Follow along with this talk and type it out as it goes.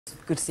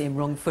Good to see him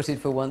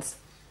wrong-footed for once.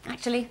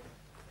 Actually,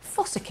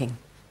 fossicking.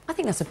 I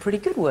think that's a pretty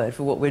good word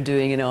for what we're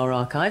doing in our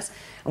archives.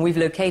 And we've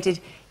located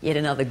yet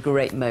another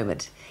great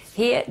moment.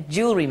 Here,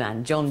 jewellery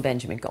man John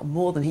Benjamin got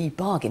more than he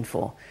bargained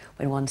for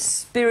when one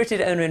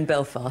spirited owner in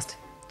Belfast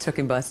took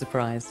him by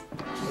surprise.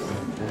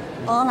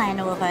 All I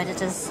know about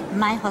it is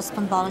my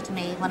husband bought it to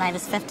me when I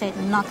was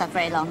 15, not that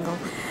very long ago.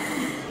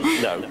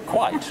 No,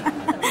 quite.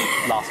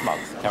 Last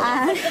month.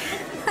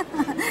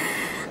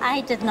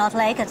 I did not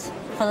like it,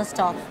 full of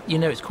stop. You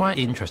know, it's quite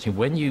interesting.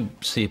 When you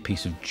see a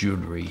piece of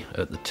jewellery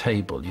at the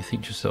table, you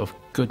think to yourself,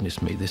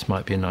 goodness me, this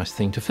might be a nice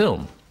thing to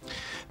film.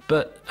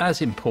 But as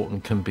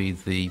important can be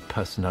the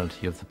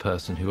personality of the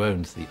person who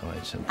owns the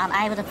item. And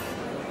I would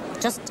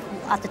have just,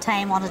 at the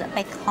time, wanted a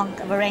big hunk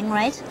of a ring,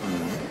 right?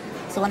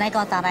 So when I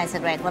got that, I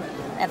said, right, well,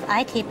 if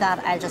I keep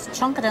that, I'll just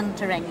chunk it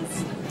into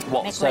rings.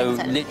 What, so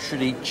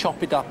literally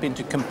chop it up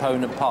into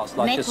component parts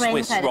like a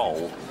Swiss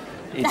roll,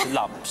 into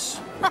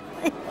lumps,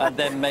 and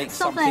then make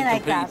something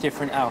like completely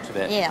different out of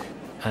it? Yeah.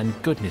 And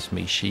goodness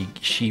me,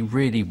 she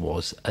really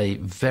was a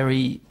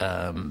very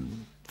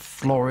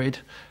florid,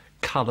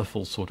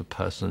 colourful sort of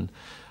person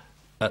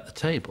at the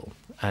table,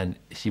 and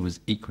she was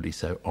equally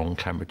so on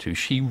camera too.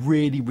 She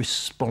really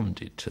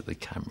responded to the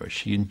camera.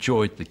 She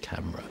enjoyed the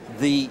camera.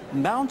 The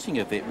mounting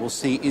of it, we'll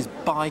see, is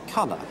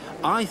bi-colour.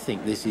 I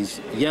think this is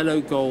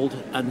yellow gold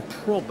and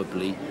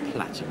probably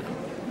platinum.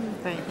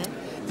 Very good.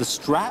 The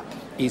strap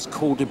is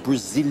called a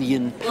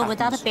Brazilian pattern. Well, would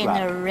that have been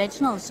the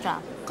original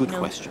strap? Good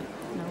question.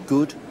 No.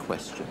 Good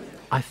question.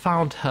 I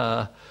found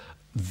her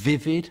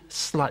vivid,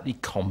 slightly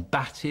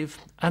combative,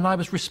 and I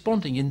was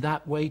responding in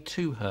that way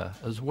to her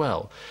as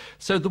well.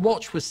 So the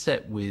watch was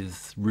set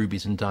with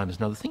rubies and diamonds.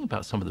 Now, the thing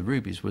about some of the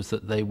rubies was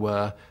that they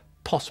were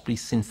possibly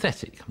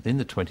synthetic. In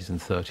the 20s and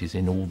 30s,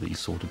 in all these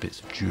sort of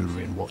bits of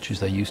jewellery and watches,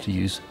 they used to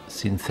use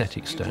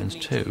synthetic stones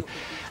too.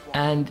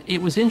 And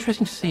it was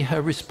interesting to see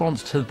her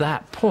response to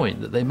that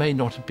point, that they may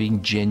not have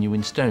been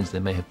genuine stones, they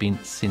may have been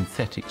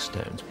synthetic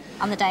stones.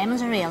 And the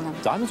diamonds are real, then?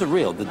 Diamonds are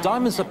real. The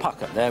diamonds are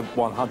pucker. They're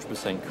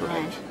 100% correct.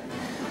 Right.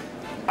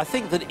 I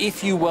think that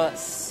if you were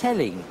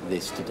selling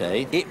this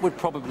today, it would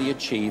probably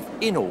achieve,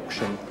 in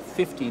auction,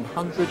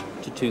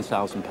 £1,500 to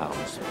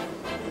 £2,000.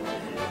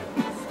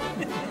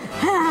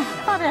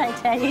 What did I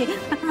tell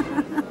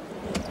you?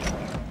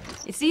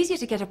 It's easier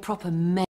to get a proper